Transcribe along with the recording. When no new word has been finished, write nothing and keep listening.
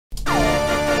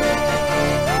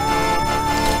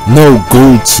No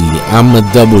Gucci, I'm a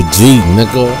double G,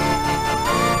 nigga.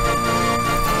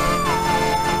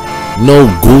 No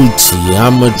Gucci,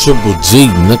 I'm a triple G,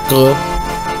 nigga.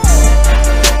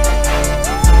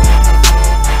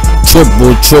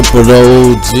 Triple the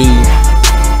OG.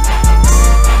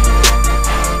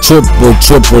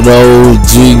 Triple the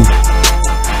OG.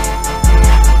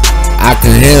 I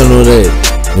can handle that.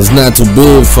 It's not too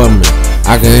big for me.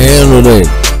 I can handle that.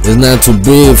 It's not too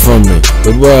big for me.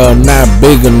 The world not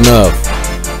big enough.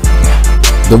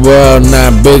 The world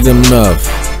not big enough.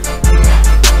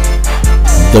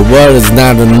 The world is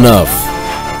not enough.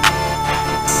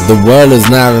 The world is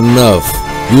not enough.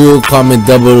 You call me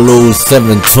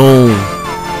 007 tune.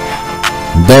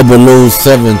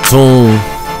 007 tune.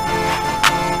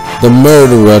 The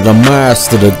murderer, the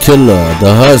monster, the killer, the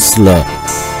hustler.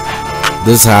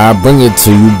 This how I bring it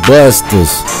to you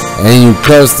busters and you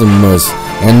customers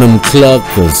and them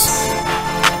cluckers.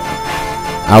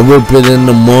 I whip it in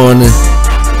the morning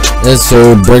and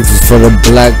serve breakfast for the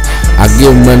black. I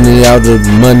give money out the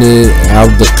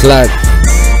clock.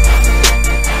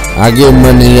 I give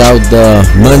money out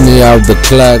the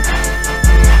clock.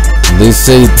 They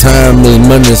say time is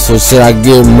money, so shit, I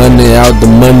give money out the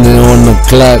money on the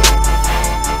clock.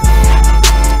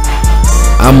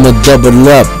 I'ma double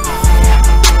up.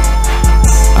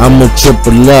 I'ma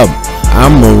triple up.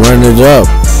 I'ma run it up.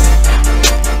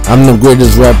 I'm the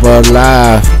greatest rapper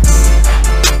alive.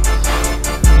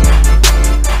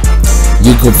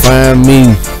 You can find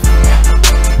me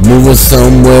moving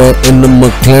somewhere in the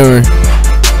McLaren.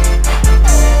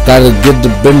 Gotta get the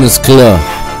business clear.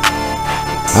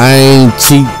 I ain't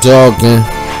cheap talking.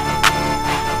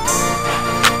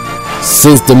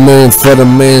 60 million for the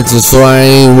mansion, so I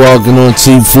ain't walking on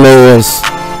cheap floors.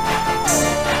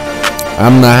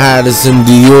 I'm the hottest in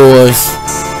Dior's.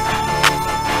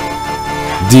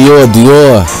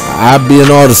 Dior. I be in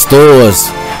all the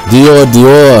stores.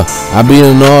 Dior. I be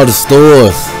in all the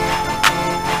stores.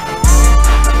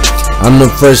 I'm the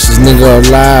freshest nigga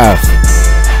alive.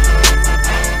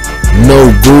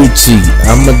 No Gucci,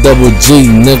 I'm a double G,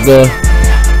 nigga.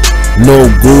 No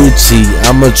Gucci,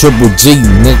 I'm a triple G,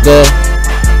 nigga.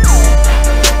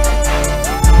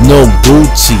 No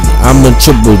Gucci, I'm a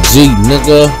triple G,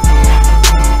 nigga.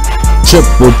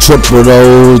 Triple the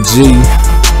OG.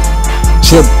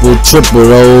 Triple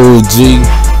the OG.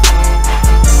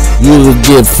 You will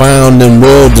get found in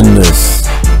wilderness.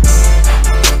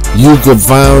 You will get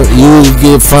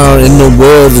found in the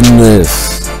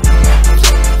wilderness.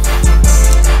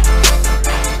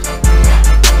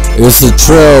 It's a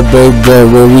trail,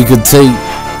 baby, where we could take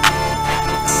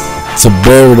to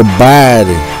bury the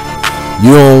body.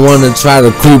 You don't want to try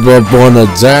to creep up on a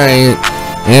giant.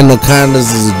 Anacondas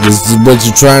is what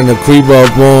you're trying to creep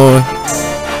up on.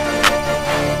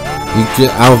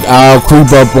 I'll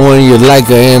creep up on you like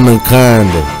an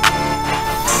anaconda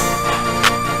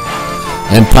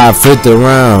and pop 50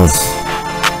 rounds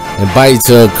and bite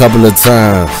you a couple of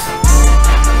times.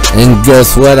 And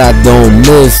guess what? I don't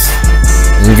miss.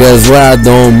 And guess what I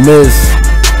don't miss?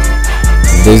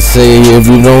 They say if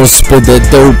you don't spit that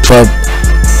dope up,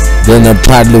 then I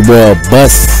probably will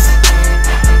bust.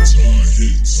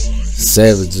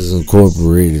 Savages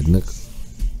Incorporated, nigga.